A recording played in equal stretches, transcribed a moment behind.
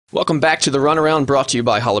Welcome back to the Runaround, brought to you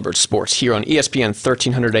by Halliburton Sports here on ESPN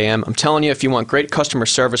 1300 AM. I'm telling you, if you want great customer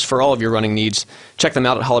service for all of your running needs, check them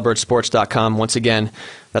out at HalliburtonSports.com. Once again,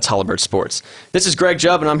 that's Halliburton Sports. This is Greg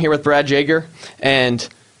Jubb, and I'm here with Brad Jaeger, and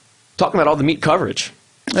talking about all the meet coverage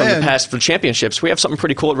from the past for championships. We have something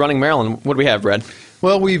pretty cool at Running Maryland. What do we have, Brad?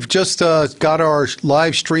 Well, we've just got our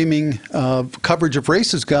live streaming coverage of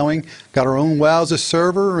races going, got our own Wowza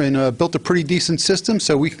server, and built a pretty decent system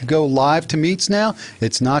so we can go live to meets now.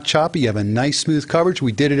 It's not choppy. You have a nice, smooth coverage.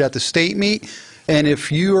 We did it at the state meet. And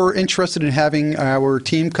if you are interested in having our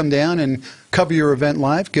team come down and cover your event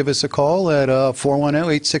live, give us a call at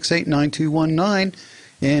 410-868-9219,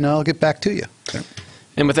 and I'll get back to you. Okay.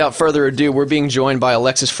 And without further ado, we're being joined by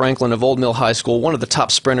Alexis Franklin of Old Mill High School, one of the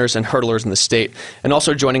top sprinters and hurdlers in the state. And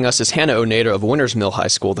also joining us is Hannah Onader of Winters Mill High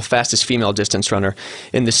School, the fastest female distance runner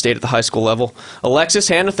in the state at the high school level. Alexis,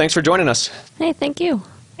 Hannah, thanks for joining us. Hey, thank you.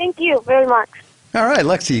 Thank you very much. All right,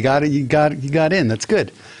 Lexi, you got it. You got in. That's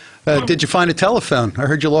good. Did you find a telephone? I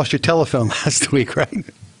heard you lost your telephone last week, right?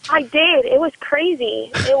 I did. It was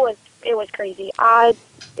crazy. It was crazy.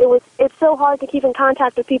 It's so hard to keep in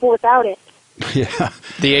contact with people without it. Yeah.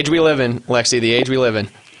 The age we live in, Lexi, the age we live in.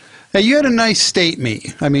 Hey, you had a nice state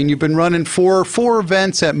meet. I mean, you've been running four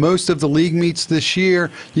events at most of the league meets this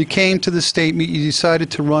year. You came to the state meet. You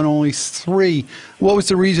decided to run only 3. What was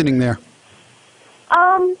the reasoning there?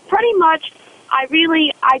 Pretty much, I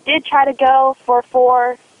did try to go for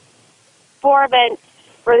four events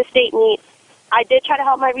for the state meet. I did try to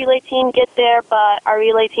help my relay team get there, but our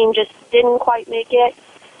relay team just didn't quite make it.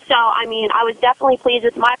 So, I mean, I was definitely pleased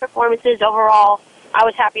with my performances overall. I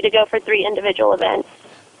was happy to go for 3 individual events.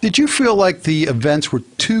 Did you feel like the events were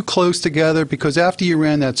too close together? Because after you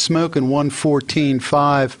ran that smoking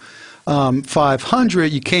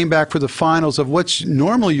 1:14.5 you came back for the finals of what's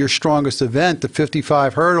normally your strongest event, the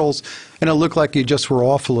 55 hurdles, and it looked like you just were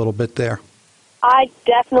off a little bit there. I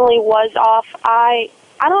definitely was off. I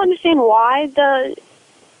don't understand why the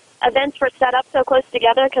events were set up so close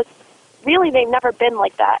together, because really they've never been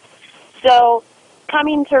like that. So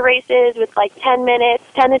coming to races with like 10 to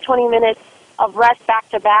 20 minutes of rest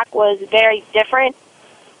back-to-back was very different.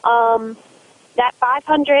 That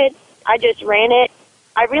 500, I just ran it.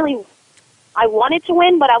 I wanted to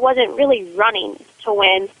win, but I wasn't really running to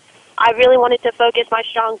win. I really wanted to focus my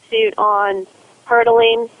strong suit on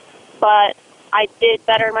hurdling, but I did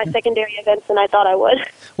better in my secondary events than I thought I would.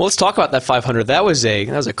 Well, let's talk about that 500. That was a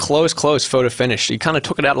close photo finish. You kind of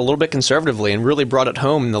took it out a little bit conservatively and really brought it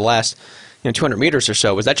home in the last 200 meters or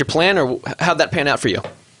so. Was that your plan, or how'd that pan out for you?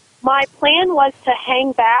 My plan was to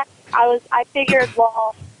hang back. I figured,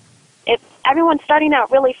 well, if everyone's starting out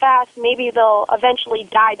really fast, maybe they'll eventually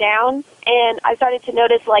die down. And I started to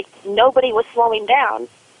notice, like, nobody was slowing down.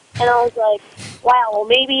 And I was like, wow, well,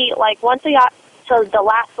 maybe, like, once I got to the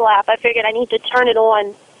last lap, I figured I need to turn it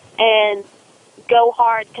on and go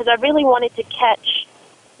hard, because I really wanted to catch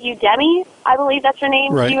Udemy, I believe that's her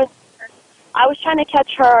name. Right. I was trying to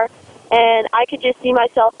catch her, and I could just see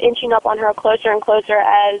myself inching up on her closer and closer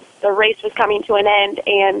as the race was coming to an end.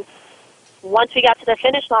 And once we got to the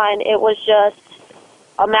finish line, it was just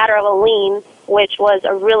a matter of a lean, which was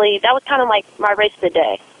that was kind of like my race of the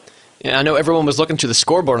day. Yeah, I know everyone was looking to the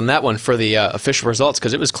scoreboard on that one for the official results,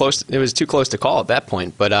 because it was close. It was too close to call at that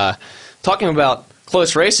point. But talking about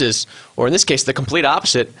close races, or in this case, the complete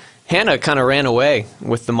opposite, Hannah kind of ran away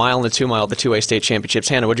with the mile and the 2 mile, the 2A state championships.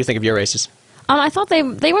 Hannah, what did you think of your races? I thought they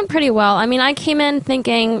went pretty well. I mean, I came in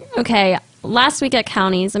thinking, okay, last week at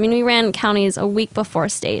counties, I mean, we ran counties a week before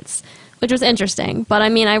states, which was interesting. But, I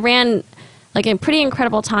mean, I ran like in pretty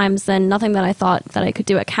incredible times than nothing that I thought that I could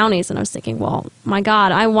do at counties. And I was thinking, well, my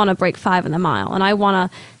God, I want to break 5 in the mile. And I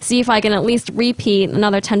want to see if I can at least repeat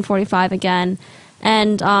another 10:45 again.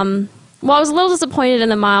 And, well, I was a little disappointed in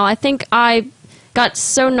the mile. I think I got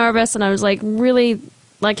so nervous, and I was, like, really,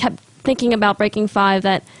 like, kept thinking about breaking 5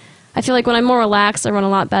 that I feel like when I'm more relaxed, I run a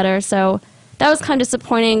lot better. So that was kind of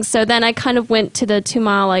disappointing. So then I kind of went to the 2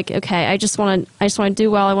 mile, like, okay, I just want to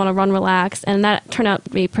do well. I want to run relaxed, and that turned out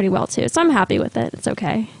to be pretty well too. So I'm happy with it. It's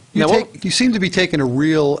okay. You seem to be taking a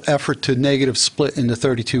real effort to negative split in the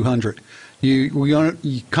 3200. You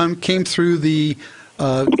came through the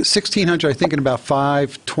 1600, I think, in about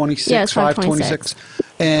 5:26, yeah, 5:26,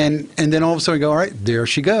 and then all of a sudden you go, all right, there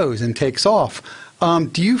she goes, and takes off.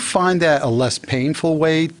 Do you find that a less painful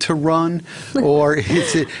way to run, or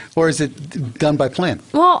is it done by plan?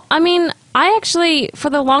 Well, I mean, I actually, for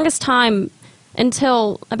the longest time,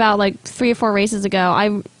 until about like 3 or 4 races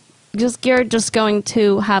ago, just going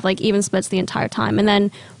to have like even splits the entire time. And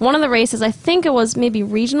then one of the races, I think it was maybe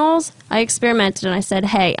regionals, I experimented and I said,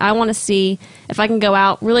 hey, I want to see if I can go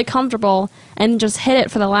out really comfortable and just hit it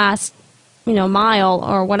for the last, mile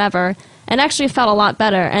or whatever. And actually felt a lot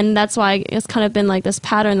better. And that's why it's kind of been like this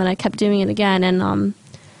pattern that I kept doing it again. And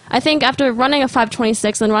I think after running a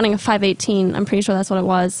 5:26 and running a 5:18, I'm pretty sure that's what it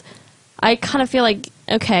was, I kind of feel like,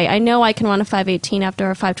 okay, I know I can run a 5:18 after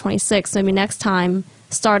a 5:26. Maybe next time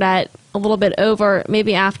start at a little bit over,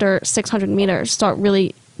 maybe after 600 meters, start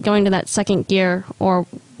really going to that second gear or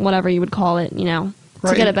whatever you would call it,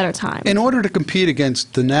 to get a better time. In order to compete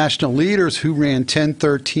against the national leaders who ran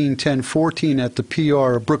 10:13, 10:14 at the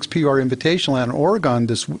Brooks PR Invitational out in Oregon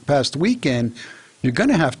this past weekend, you're going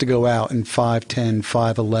to have to go out in 5:10,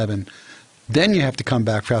 5:11. Then you have to come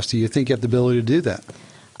back faster. You think you have the ability to do that?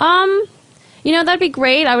 That'd be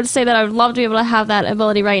great. I would say that I would love to be able to have that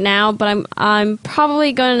ability right now, but I'm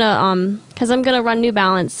probably going to, because I'm going to run New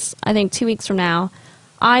Balance, I think 2 weeks from now.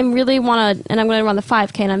 I really want to, and I'm going to run the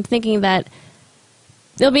 5K, and I'm thinking that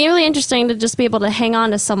it'll be really interesting to just be able to hang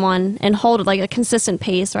on to someone and hold like a consistent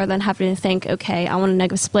pace rather than having to think, okay, I want a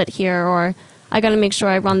negative split here, or I got to make sure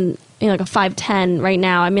I run, like a 5:10 right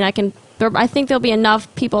now. I mean, I think there'll be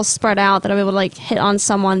enough people spread out that I'll be able to like hit on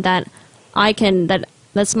someone that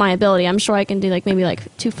that's my ability. I'm sure I can do maybe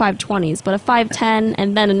two 5:20s, but a 5:10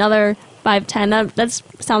 and then another 5:10. That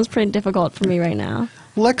sounds pretty difficult for me right now.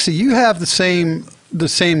 Lexi, you have the same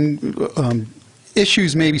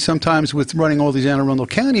issues maybe sometimes with running all these Anne Arundel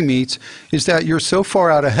County meets, is that you're so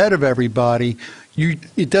far out ahead of everybody.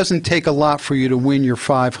 It doesn't take a lot for you to win your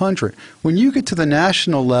 500. When you get to the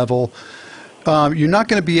national level, you're not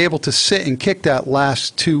going to be able to sit and kick that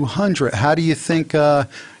last 200. How do you think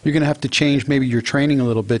you're going to have to change maybe your training a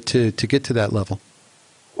little bit to get to that level?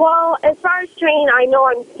 Well, as far as training, I know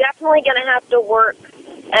I'm definitely going to have to work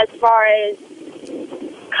as far as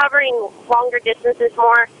covering longer distances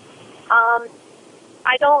more.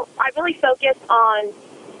 I really focus on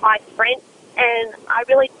my sprint, and I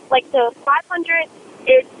really like the 500.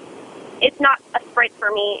 It's not a sprint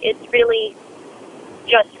for me. It's really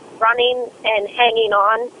just running and hanging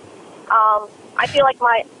on. I feel like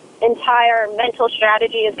my entire mental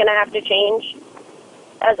strategy is going to have to change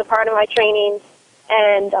as a part of my training,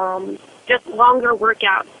 and just longer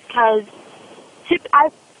workouts. Because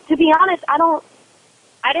to be honest,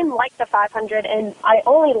 I didn't like the 500, and I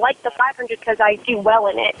only like the 500 because I do well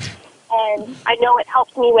in it. And I know it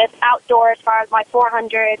helps me with outdoor as far as my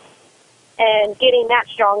 400 and getting that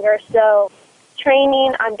stronger. So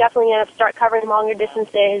training, I'm definitely going to start covering longer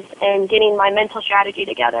distances and getting my mental strategy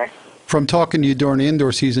together. From talking to you during the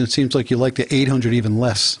indoor season, it seems like you like the 800 even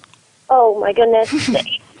less. Oh, my goodness.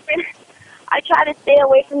 I try to stay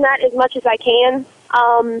away from that as much as I can.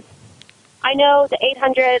 I know the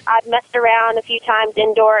 800, I've messed around a few times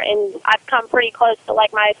indoor, and I've come pretty close to,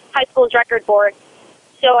 my high school's record board.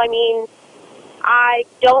 So, I mean, I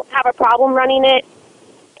don't have a problem running it,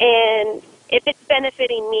 and if it's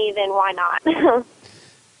benefiting me, then why not?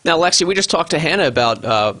 Now, Lexi, we just talked to Hannah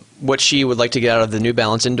about what she would like to get out of the New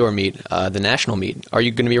Balance indoor meet, the national meet. Are you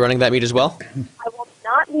going to be running that meet as well? I will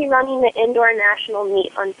not be running the indoor national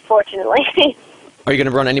meet, unfortunately. Are you going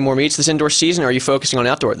to run any more meets this indoor season, or are you focusing on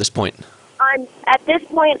outdoor at this point? At this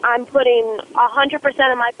point, I'm putting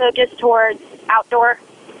 100% of my focus towards outdoor.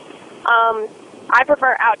 I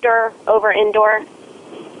prefer outdoor over indoor.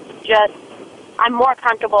 I'm more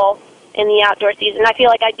comfortable in the outdoor season. I feel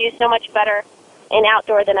like I do so much better in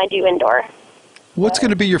outdoor than I do indoor. What's going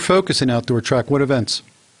to be your focus in outdoor track? What events?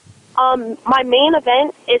 My main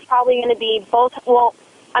event is probably going to be both. Well,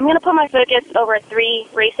 I'm going to put my focus over 3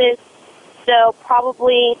 races. So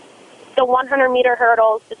probably the 100-meter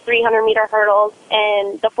hurdles, the 300-meter hurdles,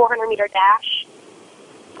 and the 400-meter dash.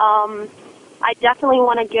 I definitely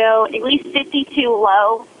want to go at least 52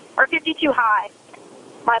 low, or 52 high.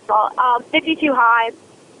 My fault. 52 high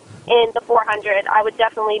in the 400. I would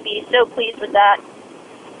definitely be so pleased with that.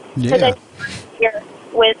 Yeah. Here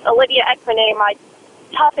with Olivia Ekpene, my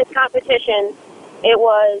toughest competition, it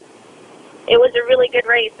was a really good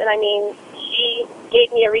race, and I mean, she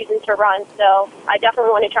gave me a reason to run, so I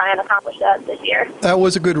definitely want to try and accomplish that this year. That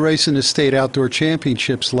was a good race in the state outdoor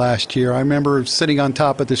championships last year. I remember sitting on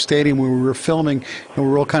top of the stadium when we were filming, and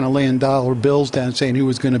we were all kind of laying dollar bills down saying who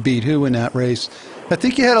was going to beat who in that race. I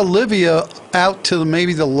think you had Olivia out to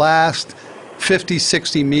maybe the last 50,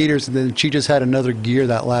 60 meters, and then she just had another gear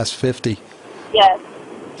that last 50. Yes,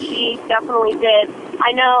 she definitely did.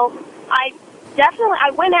 I know.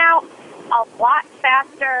 I went out a lot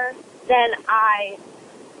faster than I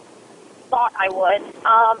thought I would.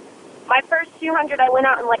 My first 200, I went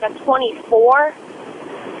out in like a 24,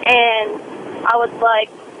 and I was like,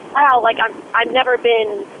 wow, like I've never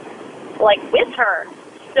been like with her.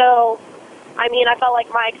 So, I mean, I felt like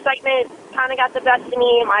my excitement kind of got the best of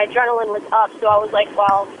me. My adrenaline was up, so I was like,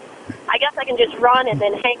 well, I guess I can just run and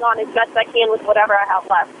then hang on as best I can with whatever I have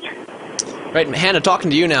left. Right, Hannah,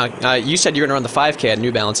 talking to you now, you said you're going to run the 5K at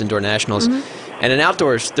New Balance Indoor Nationals. And in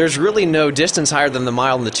outdoors, there's really no distance higher than the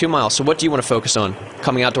mile and the 2 mile. So what do you want to focus on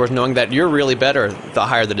coming outdoors, knowing that you're really better the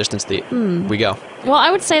higher the distance we go? Well,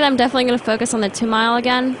 I would say that I'm definitely going to focus on the 2 mile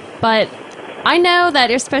again, but I know that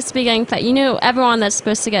you're supposed to be getting fat. You know everyone that's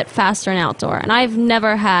supposed to get faster in outdoor, and I've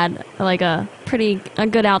never had like a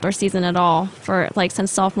good outdoor season at all for like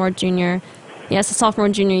since sophomore junior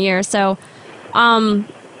year. So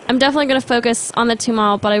I'm definitely going to focus on the 2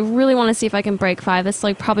 mile, but I really want to see if I can break 5. That's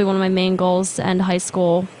like probably one of my main goals to end high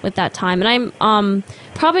school with that time. And I'm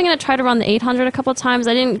probably going to try to run the 800 a couple of times.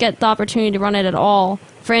 I didn't get the opportunity to run it at all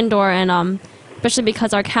for indoor, and especially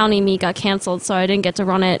because our county meet got canceled, so I didn't get to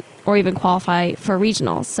run it or even qualify for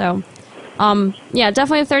regionals. So yeah,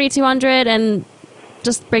 definitely 3,200 and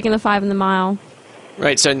just breaking the 5 in the mile.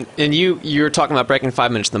 Right, so and you're talking about breaking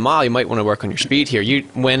 5 minutes in the mile. You might want to work on your speed here.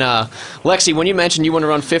 Lexi, when you mentioned you want to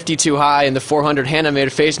run 52 high in the 400, Hannah made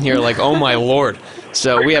a face in here like, oh my lord.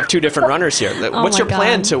 So we have two different runners here. What's your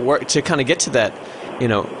plan to work to kind of get to that,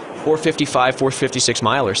 455, 456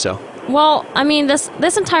 mile or so? Well, I mean, this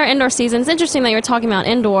entire indoor season, it's interesting that you were talking about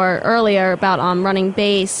indoor earlier about running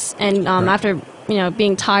base and after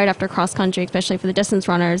being tired after cross country, especially for the distance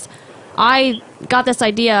runners. I got this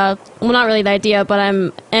idea, well, not really the idea, but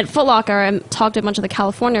I'm at Foot Locker and talked to a bunch of the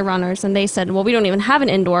California runners, and they said, well, we don't even have an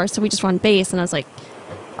indoor, so we just run base. And I was like,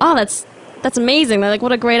 oh, that's amazing. They're like,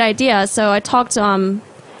 what a great idea. So I talked to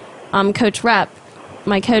Coach Rep,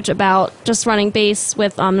 my coach, about just running base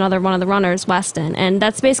with another one of the runners, Weston. And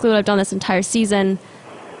that's basically what I've done this entire season.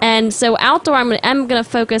 And so outdoor, I'm going to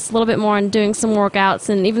focus a little bit more on doing some workouts.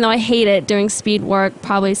 And even though I hate it, doing speed work,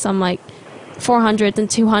 probably some like 400s and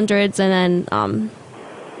 200s, and then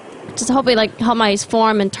just hopefully help my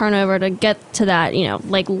form and turnover to get to that,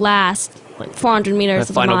 last 400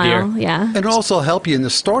 meters of a mile. Gear. Yeah. And it'll also help you in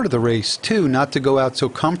the start of the race, too, not to go out so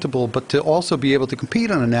comfortable, but to also be able to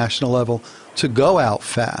compete on a national level, to go out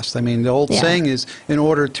fast. I mean, the old saying is, in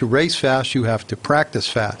order to race fast, you have to practice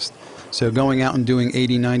fast. So going out and doing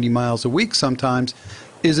 80, 90 miles a week sometimes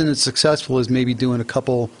isn't as successful as maybe doing a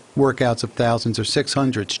couple workouts of thousands or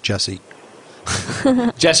 600s, Jesse.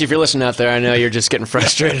 Jesse, if you're listening out there, I know you're just getting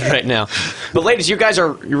frustrated right now. But ladies, you're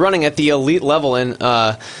running at the elite level, and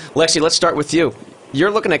Lexi, let's start with you.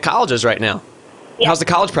 You're looking at colleges right now. Yeah. How's the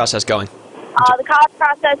college process going? The college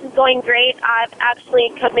process is going great. I've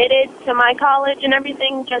actually committed to my college and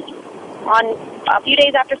everything just on a few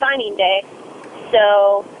days after signing day.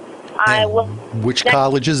 So I will. Which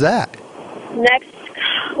college is that?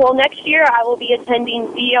 Next year I will be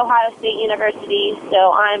attending The Ohio State University,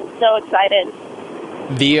 so I'm so excited.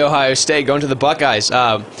 The Ohio State, going to the Buckeyes.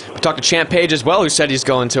 We talked to Champ Page as well, who said he's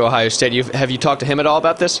going to Ohio State. Have you talked to him at all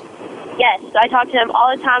about this? Yes, I talk to him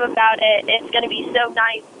all the time about it. It's going to be so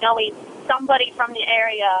nice knowing somebody from the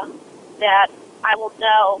area that I will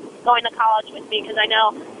know going to college with me, because I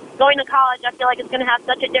know going to college, I feel like it's going to have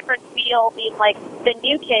such a different feel being like the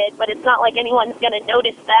new kid, but it's not like anyone's going to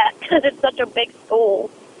notice that because it's such a big school.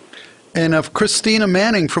 And Christina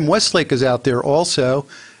Manning from Westlake is out there also.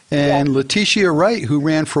 And Letitia Wright, who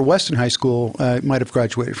ran for Weston High School, might have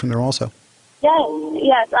graduated from there also.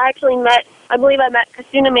 Yes. I believe I met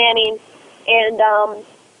Christina Manning, and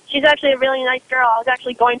she's actually a really nice girl. I was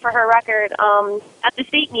actually going for her record. At the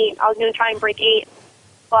state meet, I was going to try and break 8.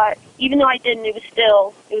 But even though I didn't, it was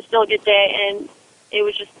still a good day, and it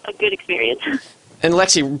was just a good experience. And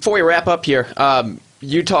Lexi, before we wrap up here,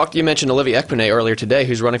 you mentioned Olivia Ekpene earlier today,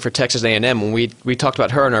 who's running for Texas A&M. When we talked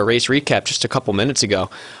about her in our race recap just a couple minutes ago.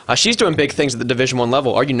 She's doing big things at the Division I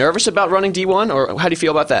level. Are you nervous about running D1, or how do you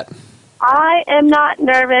feel about that? I am not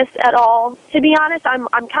nervous at all. To be honest, I'm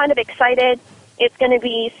kind of excited. It's going to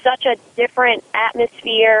be such a different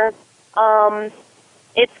atmosphere.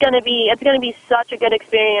 It's going to be such a good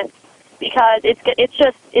experience, because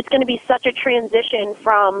it's going to be such a transition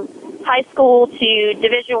from high school to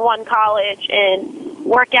Division I college, and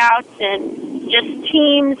workouts and just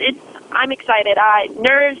teams. I'm excited.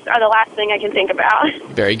 Nerves are the last thing I can think about.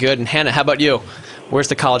 Very good. And Hannah, how about you? Where's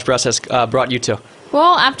the college process brought you to?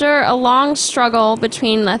 Well, after a long struggle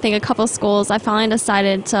between, I think, a couple schools, I finally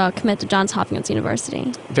decided to commit to Johns Hopkins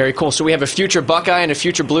University. Very cool. So we have a future Buckeye and a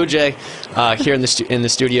future Blue Jay here in the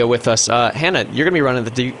studio with us. Hannah, you're going to be running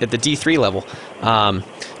at the D3 level.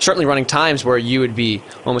 Certainly running times where you would be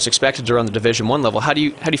almost expected to run the Division I level. How do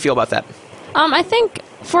you feel about that? I think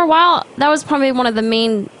for a while that was probably one of the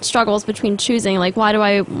main struggles between choosing, like, why do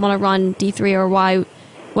I want to run D3 or why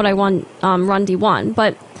would I want run D1?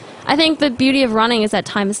 But I think the beauty of running is that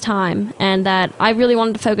time is time, and that I really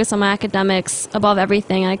wanted to focus on my academics above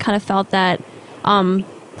everything. And I kind of felt that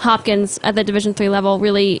Hopkins at the Division III level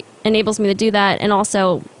really enables me to do that, and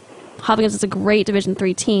also Hopkins is a great Division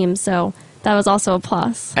III team, so that was also a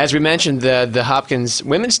plus. As we mentioned, the Hopkins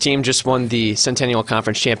women's team just won the Centennial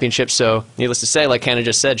Conference Championship, so needless to say, like Hannah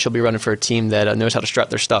just said, she'll be running for a team that knows how to strut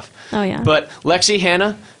their stuff. Oh, yeah. But Lexi,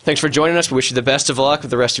 Hannah, thanks for joining us. We wish you the best of luck with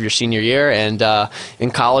the rest of your senior year, and in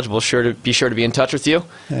college, we'll be sure to be in touch with you.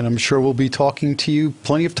 And I'm sure we'll be talking to you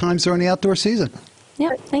plenty of times during the outdoor season.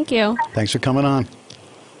 Yep, thank you. Thanks for coming on.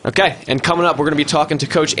 Okay, and coming up, we're going to be talking to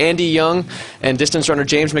Coach Andy Young and distance runner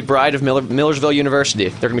James McBride of Millersville University.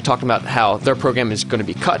 They're going to be talking about how their program is going to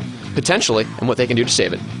be cut, potentially, and what they can do to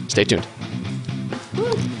save it. Stay tuned.